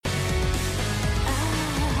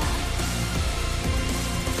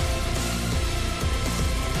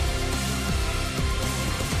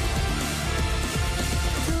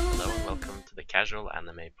casual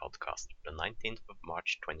anime podcast for the 19th of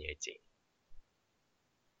March 2018.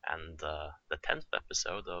 And the 10th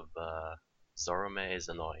episode of Zorome is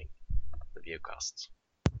Annoying, the Viewcast.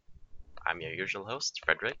 I'm your usual host,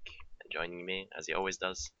 Frederick, and joining me, as he always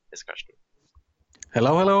does, is Karsten.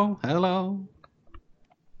 Hello, hello, hello.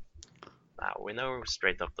 Now, we know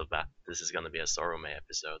straight off the bat this is going to be a Zorome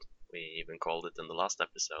episode. We even called it in the last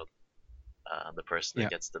episode. The person who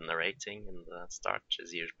gets the narrating in the start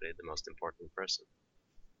is usually the most important person.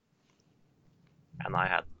 And I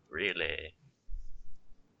had really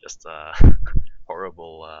just a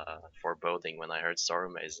horrible foreboding when I heard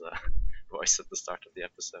Sorome's voice at the start of the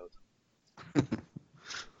episode.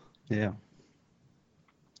 Yeah.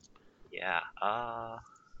 Yeah.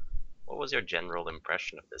 What was your general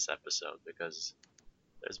impression of this episode? Because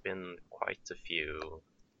there's been quite a few,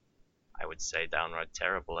 I would say, downright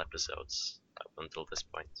terrible episodes up until this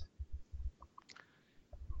point.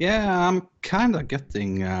 Yeah, I'm kind of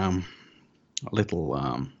getting a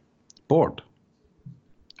little bored.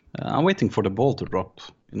 I'm waiting for the ball to drop.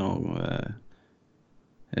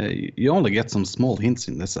 You only get some small hints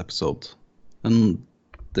in this episode, and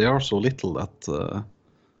they are so little that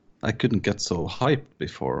I couldn't get so hyped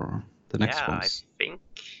before the next ones. I think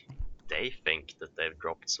they think that they've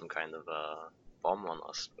dropped some kind of a bomb on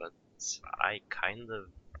us, but I kind of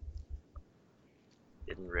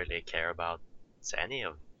didn't really care about any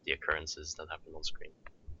of the occurrences that happened on screen.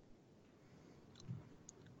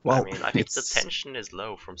 Well, I think the tension is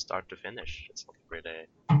low from start to finish. It's not really.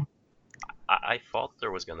 I thought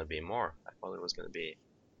there was gonna be more. I thought there was gonna be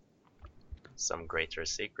some greater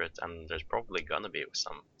secret, and there's probably gonna be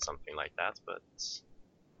something like that. But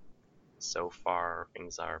so far,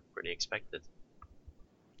 things are pretty expected.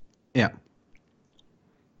 Yeah.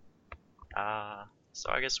 So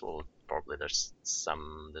I guess we'll probably just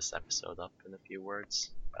sum this episode up in a few words.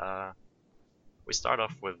 We start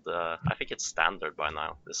off with I think it's standard by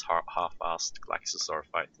now, this half-assed Glaxosaur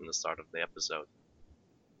fight in the start of the episode.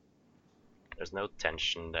 There's no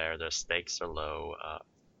tension there, their stakes are low,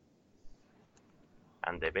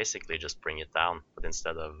 and they basically just bring it down, but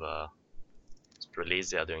instead of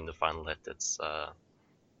Strelizia doing the final hit, it's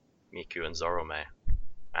Miku and Zorome,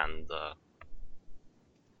 and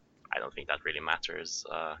I don't think that really matters.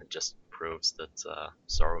 It just proves that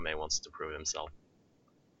Zorome wants to prove himself.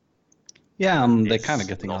 Yeah, and they're kind of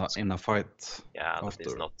getting in a fight. Yeah, that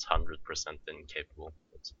he's not 100% incapable,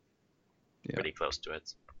 but pretty close to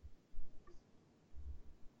it.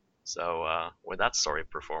 So with that sorry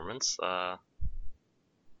performance,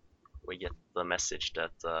 we get the message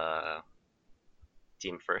that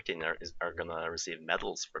Team 13 are gonna receive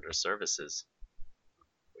medals for their services,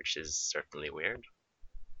 which is certainly weird.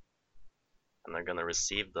 And they're gonna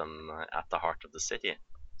receive them at the heart of the city.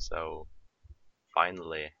 So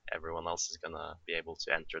finally, everyone else is gonna be able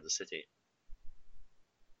to enter the city.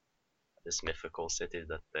 This mythical city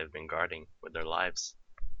that they've been guarding with their lives,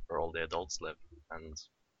 where all the adults live. And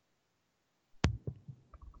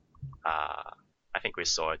I think we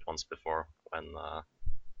saw it once before when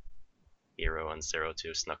Hero and Zero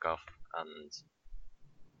 2 snuck off, and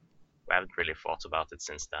we haven't really thought about it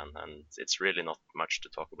since then, and it's really not much to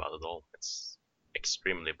talk about at all. It's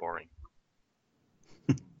extremely boring.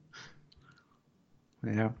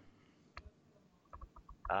 Yeah.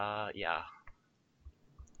 Yeah.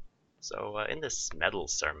 So in this medal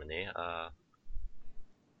ceremony,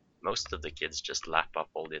 most of the kids just lap up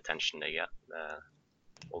all the attention they get,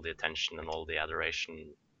 all the attention and all the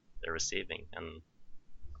adoration they're receiving, and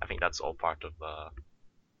I think that's all part of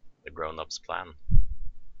the grown-ups' plan.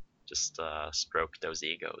 Just stroke those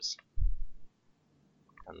egos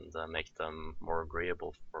and make them more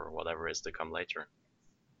agreeable for whatever is to come later.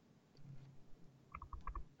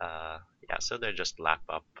 Yeah, so they just lap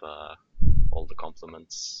up all the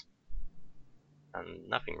compliments, and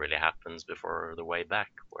nothing really happens before the way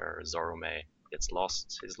back, where Zorome gets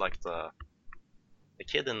lost. He's like the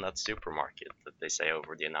kid in that supermarket that they say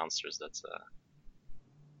over the announcers that's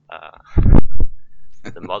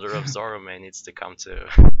the mother of Zorome needs to come to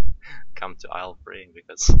aisle 3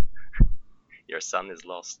 because your son is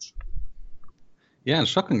lost. Yeah, and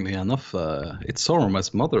shockingly enough, it's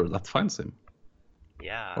Sorome's mother that finds him.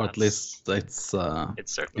 Yeah, or at least it's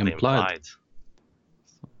certainly implied.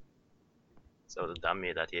 So the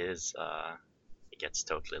dummy that he is, he gets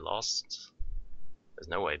totally lost. There's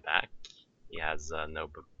no way back. He has no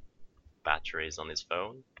batteries on his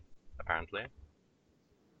phone, apparently,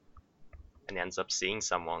 and he ends up seeing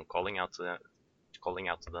someone calling out to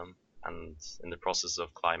them, and in the process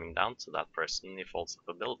of climbing down to that person, he falls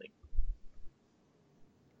off a building.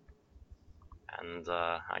 And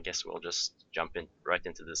I guess we'll just jump right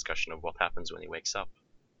into the discussion of what happens when he wakes up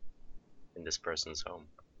in this person's home.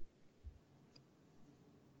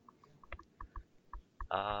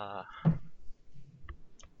 I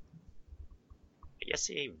guess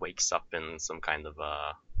he wakes up in some kind of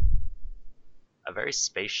a very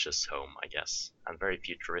spacious home, I guess, and very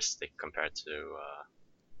futuristic compared to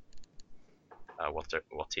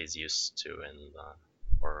what he's used to in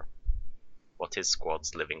or what his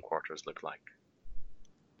squad's living quarters look like.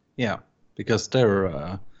 Yeah, because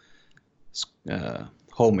their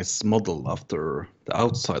home is modeled after the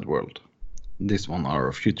outside world. This one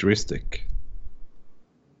are futuristic.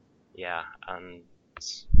 Yeah, and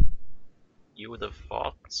you would have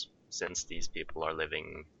thought, since these people are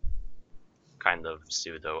living kind of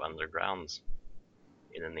pseudo underground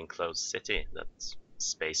in an enclosed city, that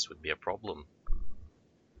space would be a problem.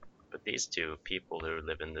 But these two people who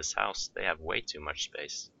live in this house, they have way too much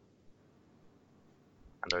space.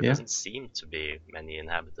 And there doesn't seem to be many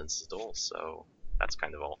inhabitants at all, so that's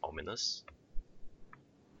kind of all ominous.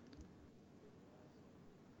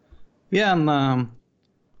 Yeah, and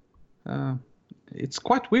it's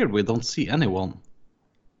quite weird we don't see anyone.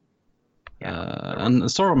 Yeah, and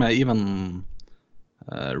Sorome even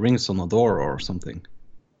rings on a door or something.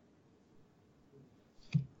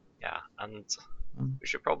 Yeah, and we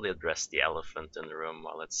should probably address the elephant in the room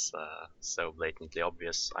while it's so blatantly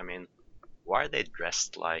obvious. I mean, why are they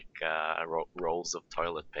dressed like rolls of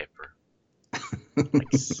toilet paper?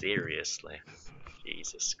 Like, seriously.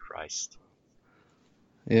 Jesus Christ.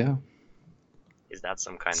 Yeah. Is that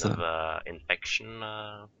some kind of infection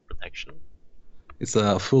protection? It's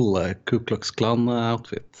a full Ku Klux Klan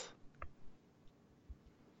outfit.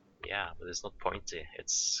 Yeah, but it's not pointy.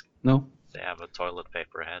 It's No. They have a toilet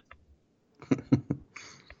paper head.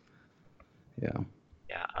 Yeah.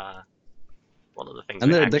 Yeah. One of the things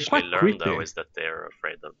And we they're actually quite learn, creepy. though, is that they're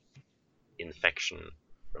afraid of infection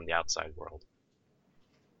from the outside world.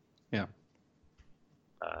 Yeah.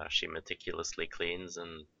 She meticulously cleans,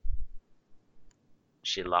 and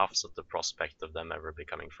she laughs at the prospect of them ever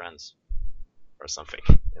becoming friends, or something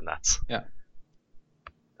in that. Yeah.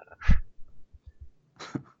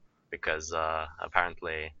 Because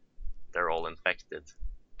apparently they're all infected.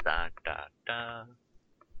 Da, da, da.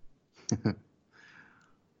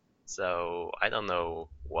 So I don't know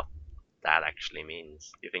what that actually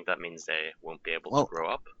means. Do you think that means they won't be able to grow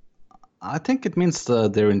up? I think it means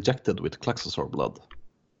they're injected with Klaxosaur blood.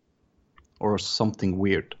 Or something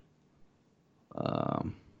weird.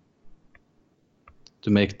 To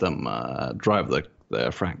make them drive the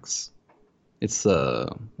FranXX. It's,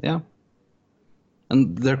 yeah.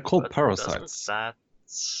 And they're called parasites. Doesn't that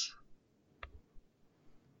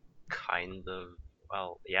kind of,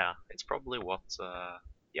 well, yeah, it's probably what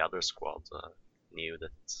the other squad knew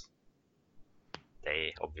that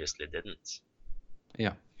they obviously didn't.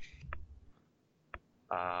 Yeah.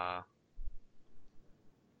 But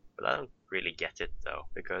I don't really get it, though,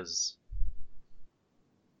 because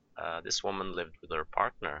this woman lived with her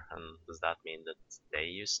partner, and does that mean that they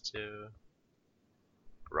used to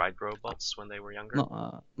ride robots when they were younger?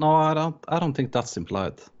 No, I don't think that's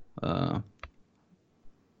implied. I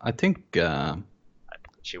think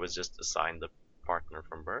she was just assigned a partner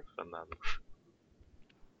from birth, and then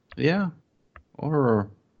yeah, or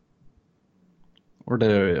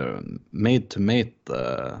they're made to mate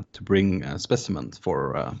to bring specimens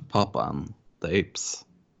for Papa and the apes.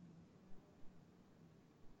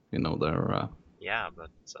 You know, they're yeah,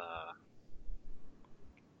 but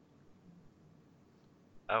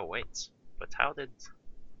oh wait, but how did?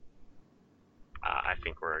 I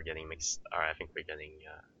think we're getting mixed. Or I think we're getting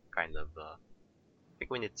kind of. I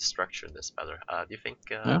think we need to structure this better. Do you think?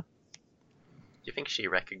 Yeah. Do you think she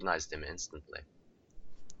recognized him instantly?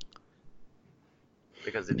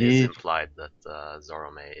 Because it is implied that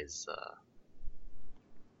Zorome is,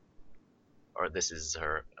 or this is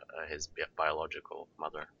his biological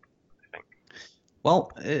mother, I think.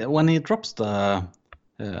 Well, when he drops the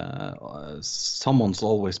someone's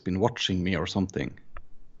always been watching me or something,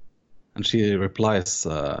 and she replies,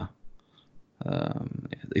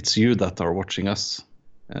 "It's you that are watching us."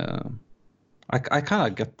 I kind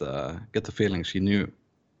of get the feeling she knew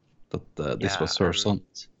that this was her son.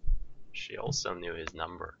 She also knew his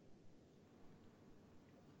number.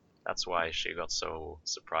 That's why she got so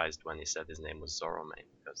surprised when he said his name was Zorome,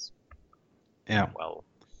 because well,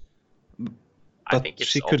 but I think it's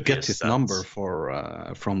she could get his number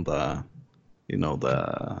from the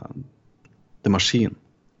the machine,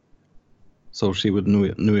 so she would knew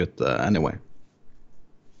it anyway.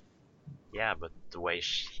 Yeah, but the way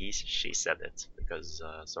she said it, because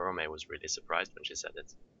Zorome was really surprised when she said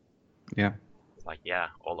it. Yeah. Like, yeah,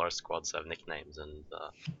 all our squads have nicknames, and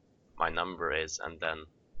my number is, and then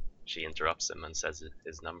she interrupts him and says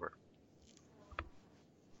his number.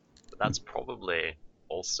 But that's probably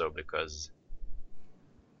also because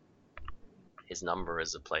his number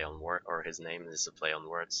is a play on word, or his name is a play on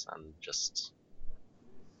words, and just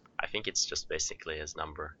I think it's just basically his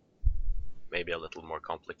number. Maybe a little more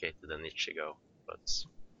complicated than Ichigo, but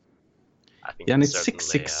I think Yeah, and it's it's certainly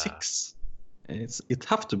 666. It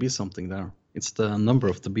have to be something there. It's the number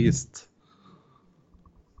of the beast.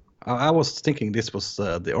 I was thinking this was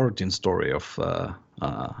the origin story of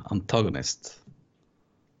antagonist,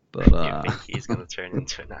 but you think he's gonna turn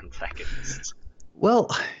into an antagonist. well,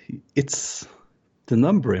 it's the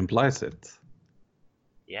number implies it.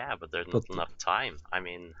 Yeah, but there's not But enough time. I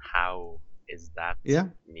mean, how is that yeah,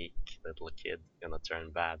 meek little kid gonna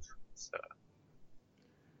turn bad? So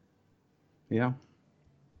yeah,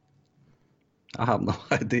 I have no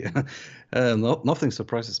idea. Nothing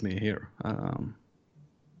surprises me here.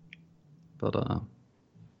 But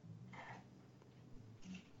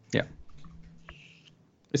yeah,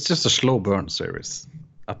 it's just a slow burn series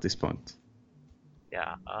at this point.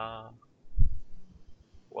 yeah.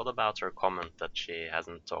 What about her comment that she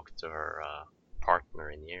hasn't talked to her partner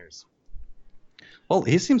in years? Well,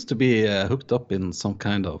 he seems to be hooked up in some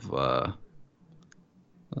kind of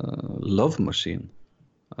love machine.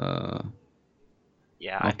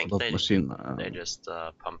 Yeah, I Not think love machine. they just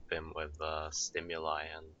pump him with stimuli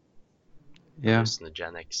and Yeah,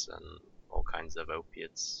 hallucinogenics and all kinds of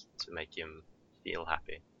opiates to make him feel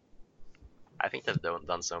happy. I think they've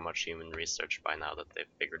done so much human research by now that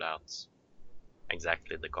they've figured out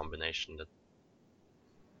exactly the combination that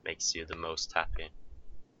makes you the most happy,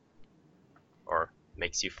 or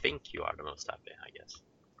makes you think you are the most happy, I guess.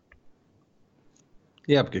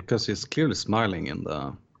 yeah, because he's clearly smiling in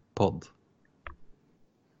the pod.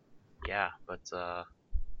 Yeah, but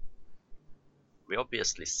we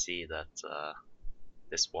obviously see that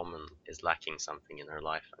this woman is lacking something in her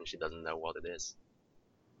life, and she doesn't know what it is.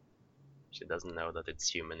 She doesn't know that it's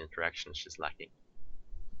human interaction she's lacking,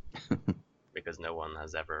 because no one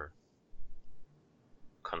has ever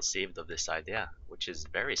conceived of this idea, which is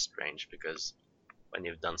very strange because when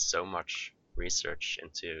you've done so much research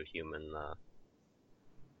into human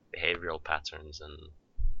behavioral patterns and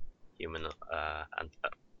human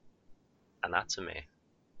anatomy,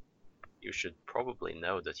 you should probably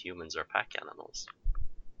know that humans are pack animals.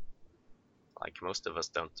 Like, most of us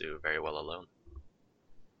don't do very well alone.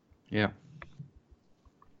 Yeah.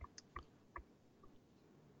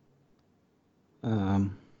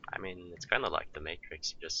 Um, I mean, it's kind of like the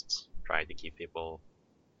Matrix. You just try to keep people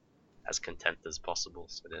as content as possible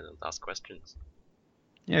so they don't ask questions.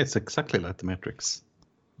 yeah, it's exactly like the Matrix.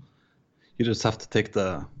 You just have to take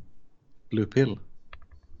the blue pill.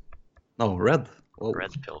 No, red. Oh,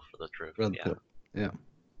 Red pill for the truth, red yeah. pill. Yeah.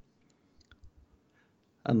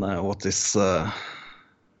 And what is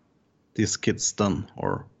these kids done?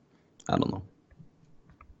 Or I don't know.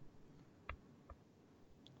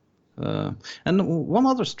 And one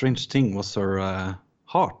other strange thing was her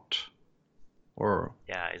heart, or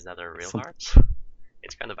Yeah, is that her real something. heart?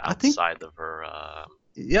 It's kind of I think, outside of her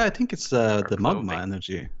yeah, I think it's her the magma clothing.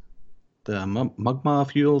 energy, the magma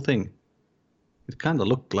fuel thing. It kind of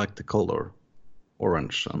looked like the color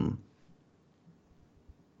orange, and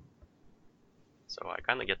So I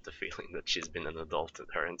kind of get the feeling that she's been an adult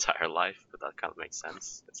her entire life, but that kind of makes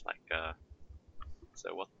sense. It's like,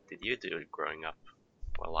 so what did you do growing up?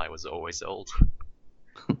 Well, I was always old.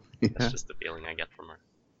 That's yeah, just the feeling I get from her.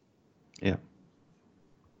 yeah.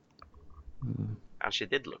 And she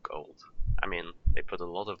did look old. I mean, they put a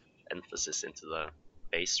lot of emphasis into the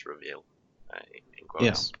face reveal, in Yeah,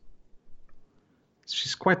 quotes.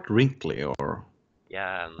 she's quite wrinkly, or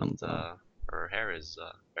Yeah, and and her hair is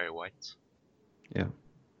very white. yeah.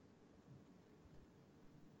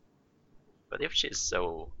 But if she's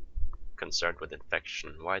so concerned with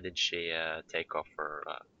infection, why did she take off her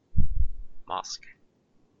mask?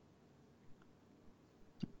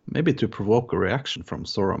 Maybe to provoke a reaction from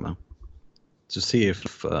Soroma, to see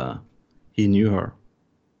if he knew her.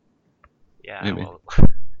 Yeah, Maybe, well,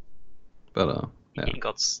 but yeah, he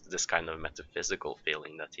got this kind of metaphysical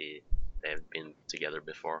feeling that they've been together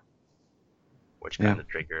before, which yeah. kind of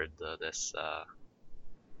triggered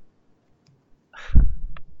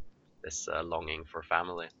this longing for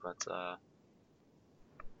family. But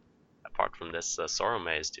apart from this,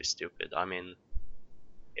 Sorome is too stupid. I mean,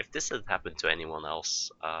 if this had happened to anyone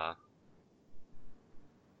else,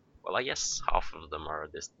 well, I guess half of them are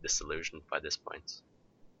disillusioned by this point.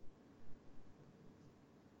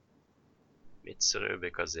 Mitsuru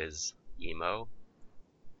because he's emo,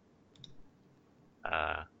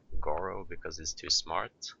 Goro because he's too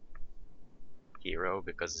smart, Hero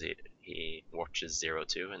because he watches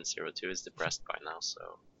 02 and 02 is depressed by now,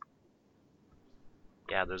 so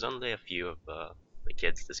yeah, there's only a few of the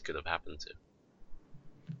kids this could have happened to.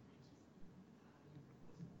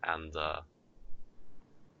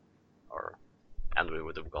 And we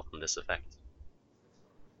would have gotten this effect.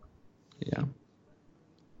 Yeah.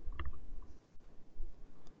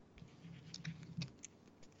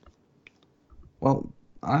 Well,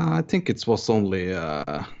 I think it was only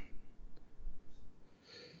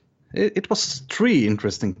it was 3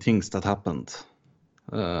 interesting things that happened.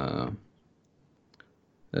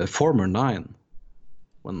 Former 9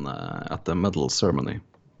 when at the medal ceremony.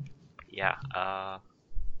 Yeah,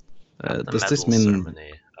 at the Does this medal mean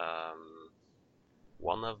ceremony,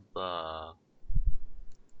 one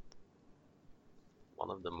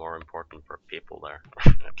of the more important people there,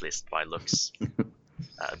 at least by looks,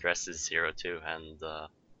 addresses 02 and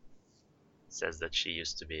says that she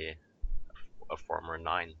used to be a former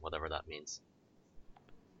 9, whatever that means.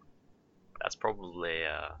 That's probably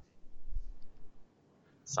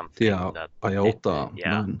something that Iota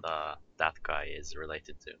 9? that guy is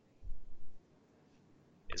related to.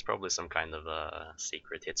 It's probably some kind of a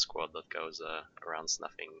secret hit squad that goes around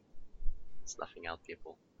snuffing out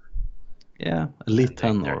people. Yeah, Elite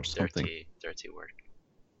And doing 10 or something. dirty work.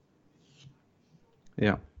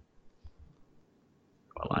 Yeah.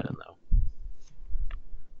 Well, I don't know.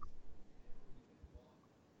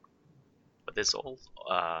 But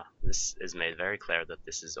this is made very clear that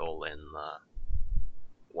this is all in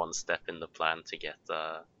one step in the plan to get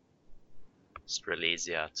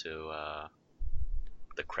Strelizia to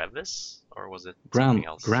the crevice, or was it something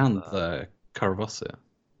else? Grand Carvas.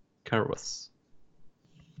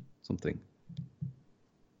 Something.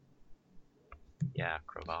 Yeah,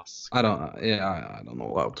 crevasse. I don't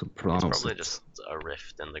know how to pronounce it. It's probably just a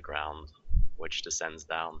rift in the ground which descends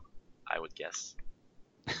down, I would guess.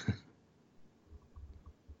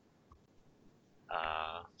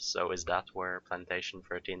 So is that where Plantation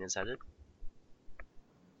 13 is headed?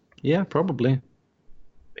 Yeah, probably.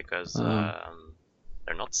 Because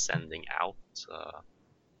they're not sending out,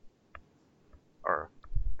 or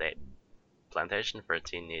they Plantation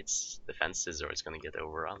 13 needs defenses or it's going to get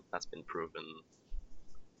overrun. That's been proven.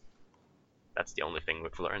 That's the only thing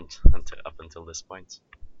we've learned up until this point.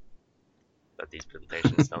 That these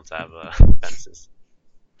plantations don't have defenses.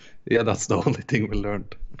 Yeah, that's the only thing we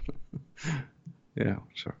learned. Yeah,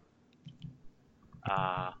 sure.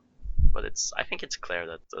 But I think it's clear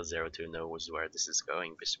that 02 knows where this is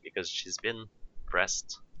going because she's been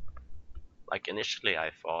pressed. Like initially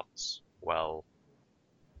I thought, well,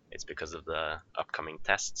 it's because of the upcoming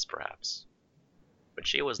tests perhaps. But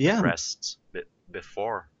she was depressed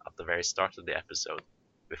before, at the very start of the episode.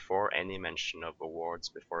 Before any mention of awards,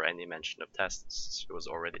 before any mention of tests, she was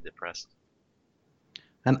already depressed.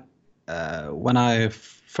 And when I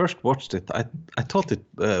first watched it, I thought it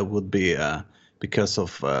would be because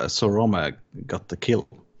of Soroma got the kill.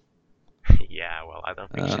 Yeah, well, I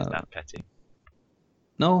don't think she's that petty.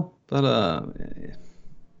 No, but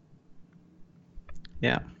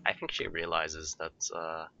yeah. I think she realizes that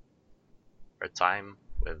her time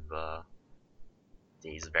with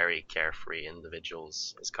these very carefree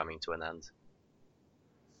individuals is coming to an end.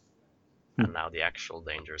 And now the actual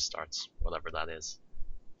danger starts, whatever that is.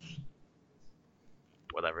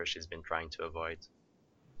 Whatever she's been trying to avoid.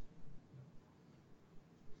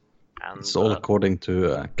 And it's all according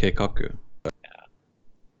to Keikaku. Yeah.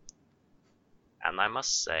 And I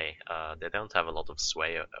must say, they don't have a lot of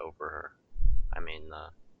sway over her. I mean,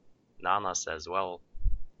 Nana says, well,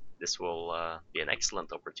 this will be an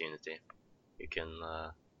excellent opportunity. You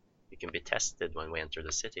can be tested when we enter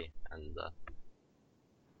the city, and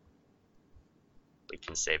we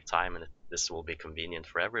can save time, and this will be convenient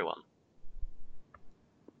for everyone.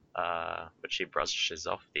 But she brushes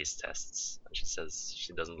off these tests, and she says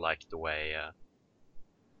she doesn't like the way,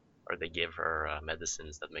 or they give her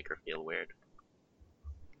medicines that make her feel weird.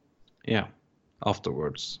 Yeah,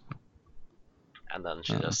 afterwards. And then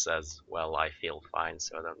she just says, well, I feel fine,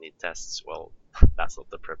 so I don't need tests. Well, that's not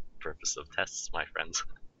the purpose of tests, my friend.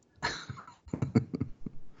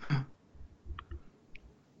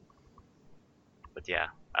 But yeah,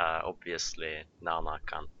 obviously Nana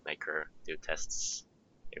can't make her do tests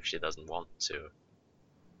if she doesn't want to.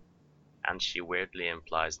 And she weirdly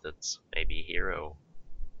implies that maybe Hero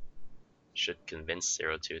should convince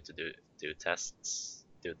 02 to do the tests,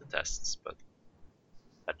 but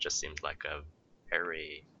that just seems like a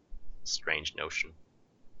very strange notion.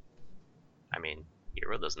 I mean,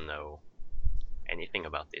 Hero doesn't know anything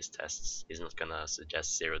about these tests. He's not gonna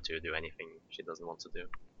suggest Zero to do anything she doesn't want to do.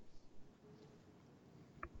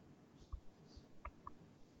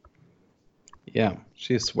 Yeah,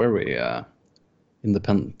 she's very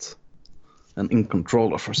independent and in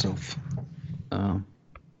control of herself. Well,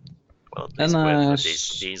 at least And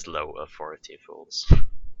with these low authority fools.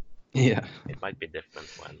 yeah, It might be different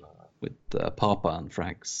when with Papa and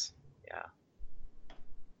FranXX. yeah,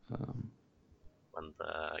 Um, when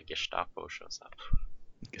the Gestapo shows up.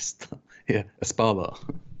 yeah, Espada.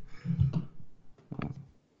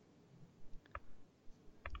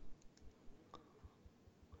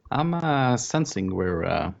 I'm sensing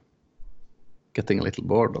we're getting a little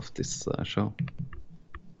bored of this show.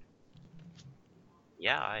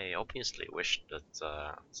 Yeah, I obviously wished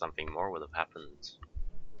that something more would have happened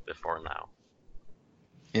before now.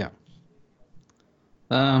 Yeah.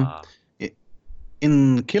 Uh,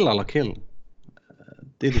 In Kill Alla Kill,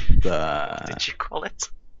 did it? what did you call it?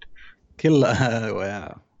 Kill,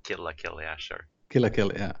 yeah. Kill la Kill, yeah, sure. Kill la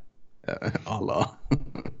Kill, yeah. Alla.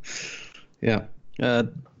 Yeah.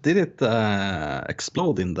 Did it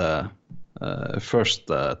explode in the first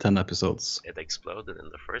 10 episodes? It exploded in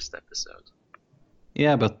the first episode.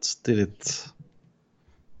 Yeah, but did it...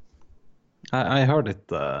 I heard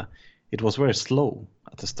it. It was very slow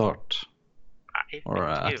at the start. I think Or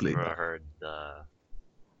you've at least... heard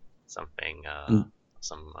something,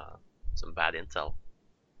 some bad intel.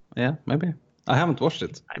 Yeah, maybe. I haven't watched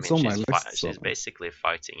it. I It's mean, on my list. she's basically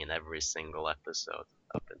fighting in every single episode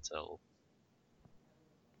up until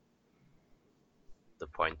the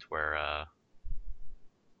point where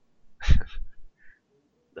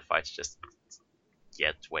the fights just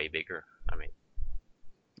get way bigger. I mean,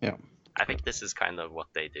 yeah. I think this is kind of what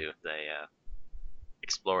they do. They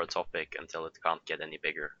explore a topic until it can't get any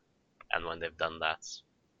bigger, and when they've done that,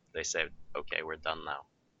 they say, "Okay, we're done now."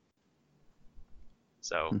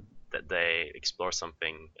 So that they explore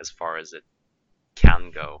something as far as it can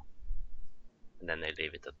go, and then they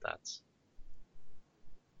leave it at that.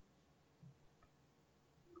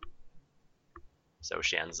 So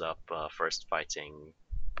she ends up first fighting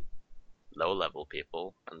low-level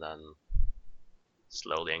people, and then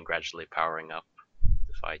slowly and gradually powering up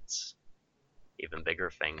to fight even bigger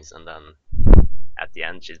things, and then at the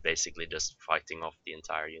end she's basically just fighting off the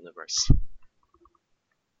entire universe.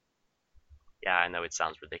 Yeah, I know it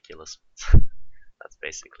sounds ridiculous, but that's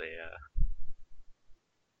basically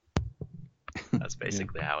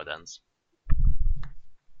Yeah. how it ends.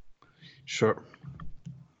 Sure.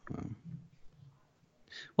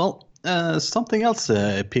 Well, something else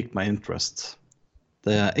piqued my interest.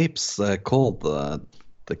 The apes called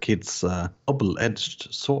the kids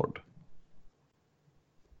double-edged sword.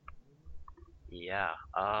 Yeah,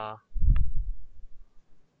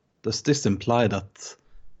 Does this imply that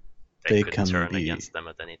they can could turn be... against them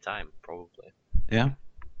at any time, probably. Yeah.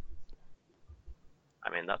 I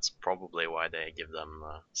mean, that's probably why they give them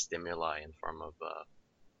stimuli in form of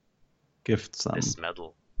Gifts and... this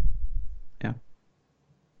medal. Yeah.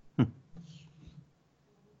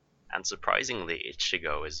 And surprisingly,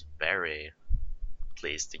 Ichigo is very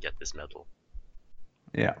pleased to get this medal.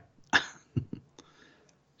 Yeah.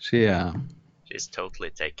 She's totally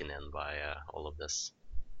taken in by all of this.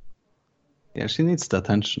 Yeah, she needs the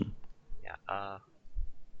attention. Yeah.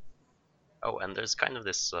 Oh, and there's kind of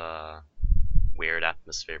this weird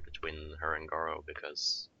atmosphere between her and Goro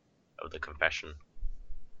because of the confession.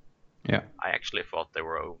 Yeah. I actually thought they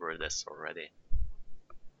were over this already.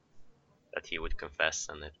 That he would confess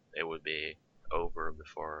and it would be over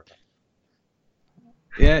before.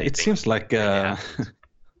 Yeah, it seems like really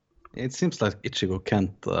it seems like Ichigo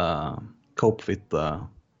can't cope with the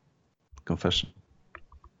confession.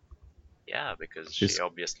 Yeah, because she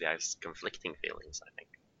obviously has conflicting feelings, I think.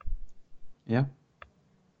 Yeah.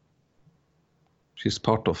 She's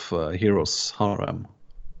part of Hero's harem.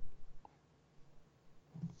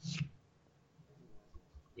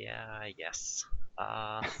 Yeah, I guess.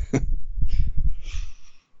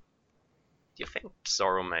 Do you think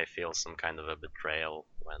Zoro may feel some kind of a betrayal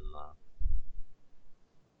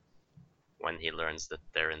when he learns that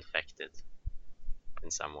they're infected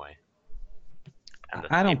in some way? And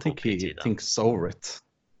I don't think he thinks over it.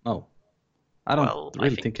 No. I don't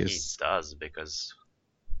really think he does, because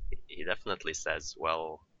he definitely says,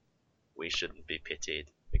 well, we shouldn't be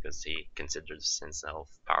pitied because he considers himself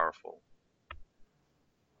powerful.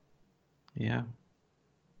 Yeah.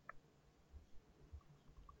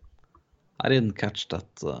 I didn't catch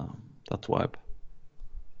that vibe.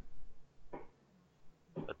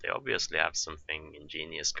 But they obviously have something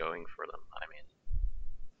ingenious going for them. I mean,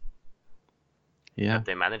 yeah, that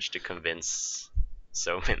they managed to convince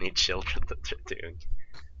so many children that they're doing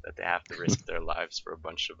that they have to risk their lives for a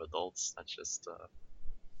bunch of adults. That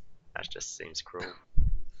just seems cruel.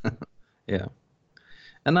 Yeah.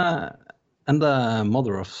 And the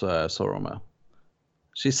mother of Soroma,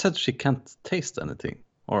 she said she can't taste anything,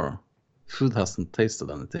 or food hasn't tasted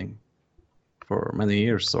anything for many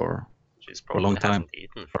years, or She's for a long probably time. hasn't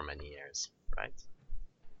eaten for many years, right?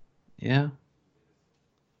 Yeah.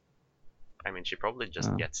 I mean, she probably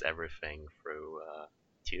just gets everything through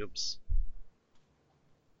tubes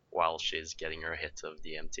while she's getting her hit of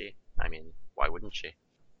DMT. I mean, why wouldn't she?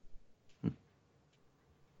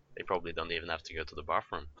 They probably don't even have to go to the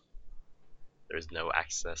bathroom. There's no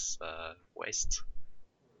excess waste.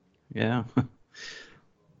 Yeah.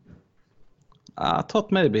 I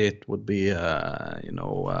thought maybe it would be,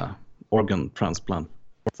 organ transplant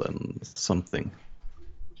and something.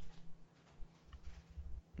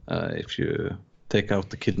 If you take out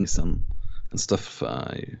the kidneys and stuff,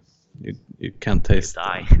 you can't taste. You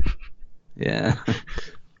die. Yeah.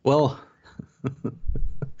 Well,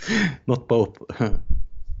 not both.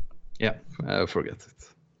 Yeah, forget it.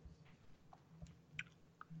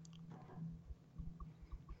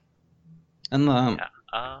 And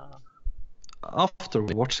after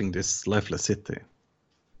watching this lifeless city,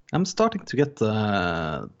 I'm starting to get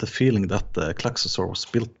the feeling that the Klaxosaur was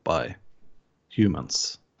built by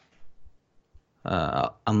humans,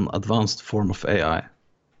 an advanced form of AI.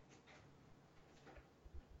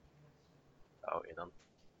 Oh, you don't.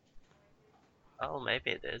 Oh, maybe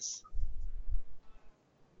it is.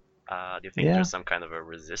 Do you think there's some kind of a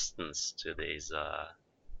resistance to these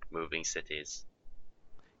moving cities?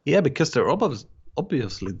 Yeah, because they're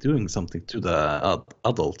obviously doing something to the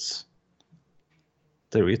adults.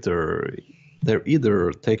 They're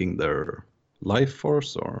either taking their life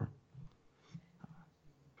force, or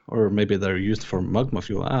maybe they're used for magma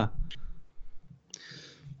fuel.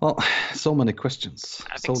 Well, so many questions.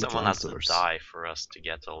 I so think little someone has answers. to die for us to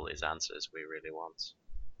get all these answers we really want.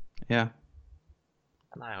 Yeah.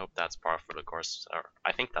 And I hope that's par for the course. Or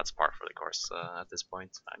I think that's par for the course at this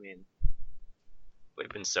point. I mean, we've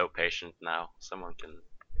been so patient now. Someone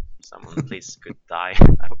please could die.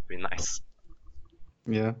 That would be nice.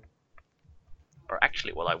 Yeah. Or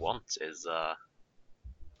actually, what I want is that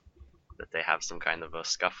they have some kind of a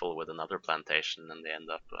scuffle with another plantation and they end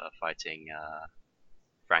up fighting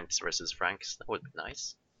FranXX versus FranXX. That would be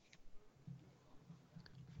nice.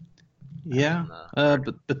 Yeah,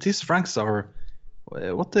 but these FranXX are,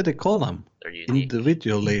 what did they call them? They're unique.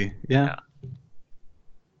 Individually, yeah.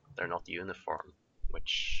 They're not uniform,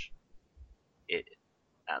 which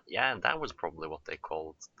and that was probably what they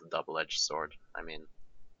called the double-edged sword. I mean,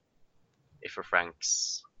 if a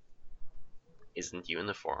FranXX isn't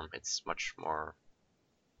uniform, it's much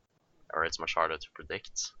harder to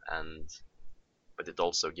predict, but it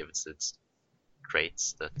also gives its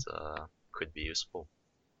traits that could be useful.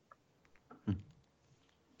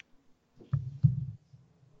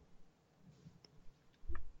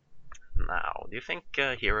 Now, do you think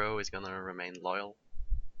Hero is gonna remain loyal?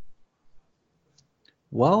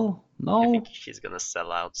 Well, no. I think he's gonna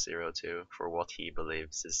sell out Zero 2 for what he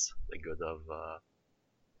believes is the good of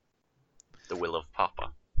the will of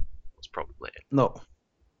Papa. That's probably it. No.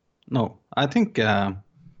 I think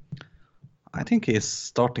he's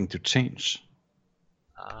starting to change.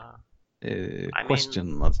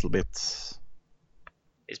 Question a little bit.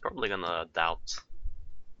 He's probably gonna doubt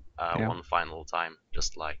one final time,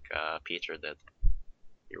 just like Peter did.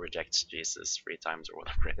 He rejects Jesus 3 times or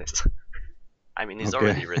whatever it is. I mean, he's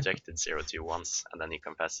already rejected Zero 2 once, and then he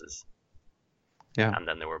confesses. Yeah. And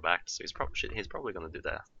then they were back, so he's probably gonna do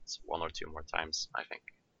that 1 or 2 more times, I think.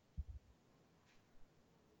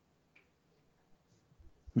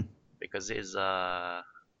 Because he's a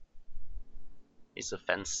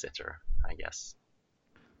fence sitter, I guess.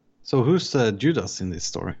 So who's Judas in this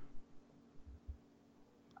story?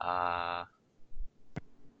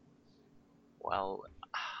 Well,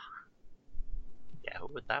 yeah, who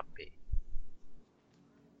would that be?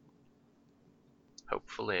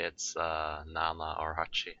 Hopefully it's Nana or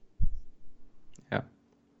Hachi. Yeah.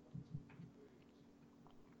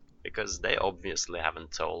 Because they obviously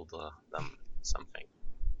haven't told them something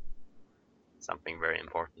very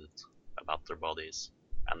important about their bodies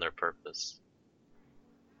and their purpose.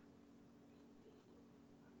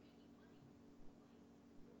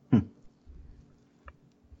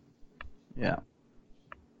 Yeah.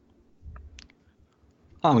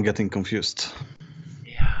 I'm getting confused.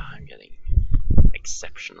 Yeah, I'm getting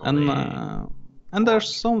exceptionally. And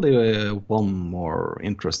there's only one more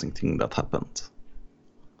interesting thing that happened.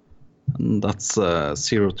 And that's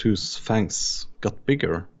Zero 2's fangs got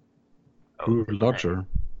bigger. grew did larger.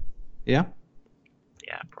 Yeah.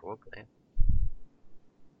 Yeah, probably.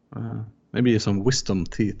 Maybe some wisdom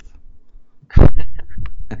teeth.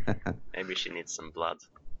 Maybe she needs some blood.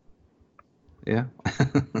 Yeah.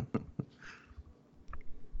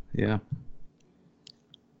 Yeah.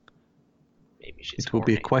 Maybe she's It will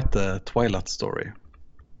be horny. quite a Twilight story.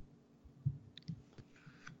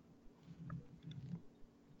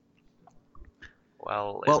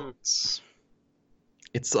 Well, Well, isn't...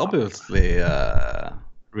 it's obviously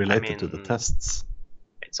related to the mean, tests.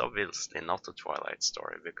 it's obviously not a Twilight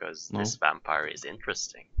story because No. this vampire is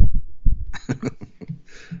interesting.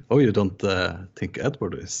 Oh, you don't think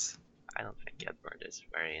Edward is? I don't think Edward is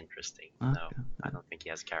very interesting. Okay. No, I don't think he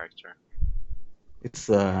has character. It's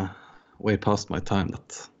way past my time.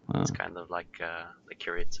 That It's kind of like the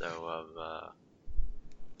Kirito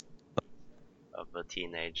of a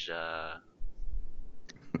teenage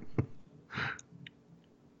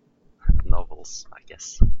novels, I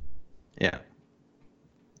guess. yeah.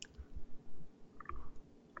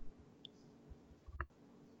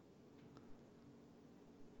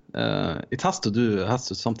 It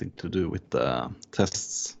has something to do with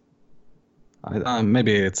tests.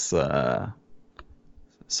 Maybe it's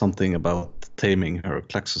something about taming her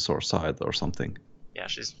Klaxosaur side or something. Yeah,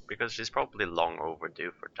 because she's probably long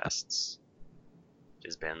overdue for tests.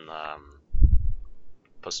 She's been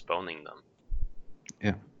postponing them.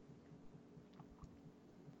 Yeah.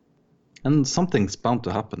 And something's bound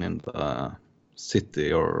to happen in the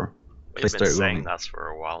city or We've place been they're saying going. that for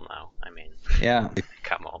a while now. I mean, Yeah.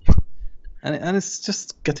 come on. And it's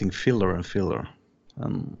just getting filler and filler.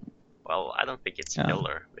 Well, I don't think it's Yeah.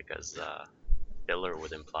 filler because filler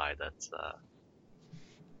would imply that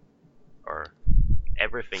or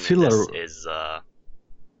everything Filler- in this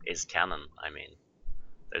is canon. I mean,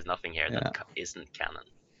 there's nothing here that isn't canon.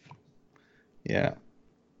 Yeah.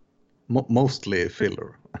 Mostly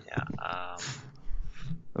filler. Yeah.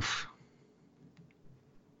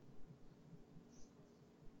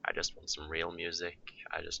 I just want some real music.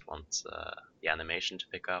 I just want the animation to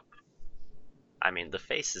pick up. I mean, the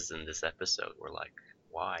faces in this episode were like,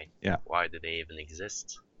 why? Yeah. Why do they even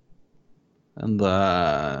exist? And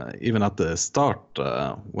even at the start,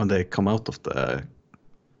 when they come out of the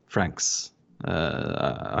FranXX,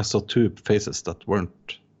 I saw two faces that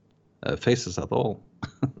weren't faces at all.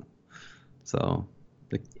 So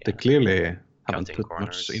they clearly haven't Cutting put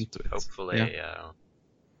corners, much into it. hopefully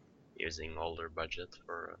using older budget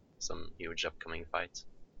for some huge upcoming fight.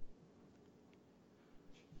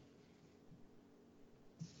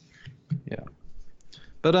 Yeah.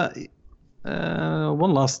 But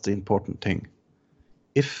one last important thing.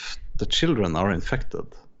 If the children are infected,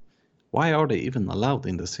 why are they even allowed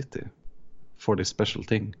in the city for this special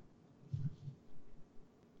thing?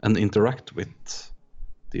 And interact with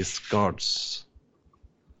these guards?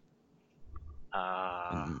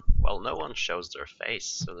 Well, no one shows their face,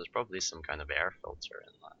 so there's probably some kind of air filter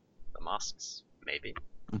in the masks, maybe.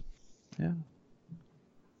 Yeah.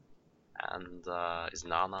 And is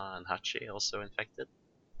Nana and Hachi also infected?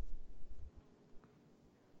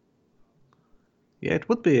 Yeah, it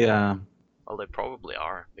would be. Well, they probably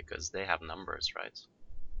are because they have numbers, right?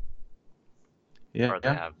 Yeah. Or they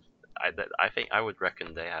have. I think I would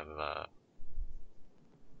reckon they have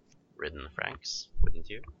ridden FranXX, wouldn't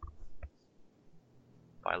you?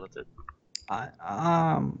 Piloted.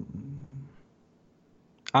 I'm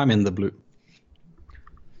in the blue.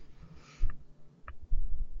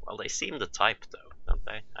 Well, they seem the type, though, don't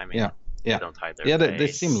they? I mean, Yeah. they don't hide their face. They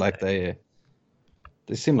face. seem like they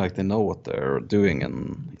seem like they know what they're doing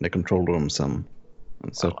in the control rooms and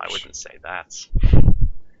such. Well, I wouldn't say that.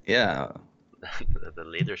 Yeah. The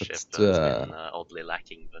leadership has been oddly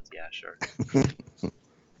lacking, but yeah, sure.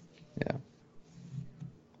 Yeah.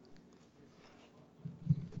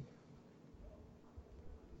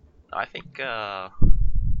 I think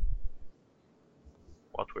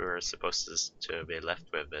what we were supposed to be left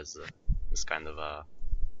with is this kind of a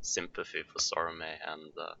sympathy for Sorome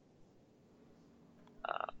and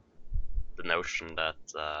the notion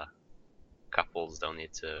that couples don't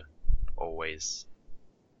need to always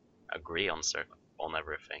agree on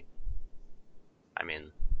everything. I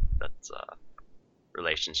mean, that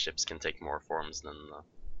relationships can take more forms than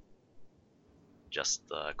just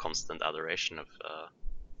constant adoration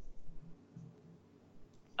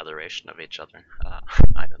of each other.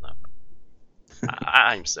 I don't know.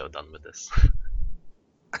 I'm so done with this.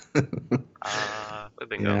 We've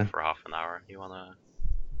been going for half an hour. You wanna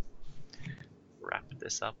wrap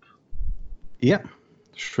this up? Yeah,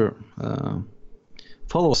 sure.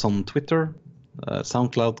 Follow us on Twitter,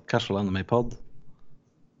 SoundCloud, Casual Anime Pod.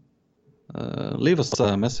 leave us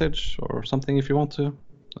a message or something if you want to.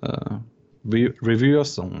 Review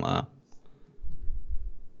us on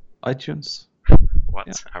iTunes. What?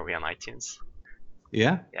 Yeah. Are we on iTunes?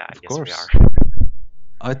 Yeah, Yeah, I of guess course. we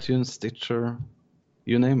are. iTunes, Stitcher,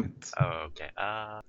 you name it. Oh, okay.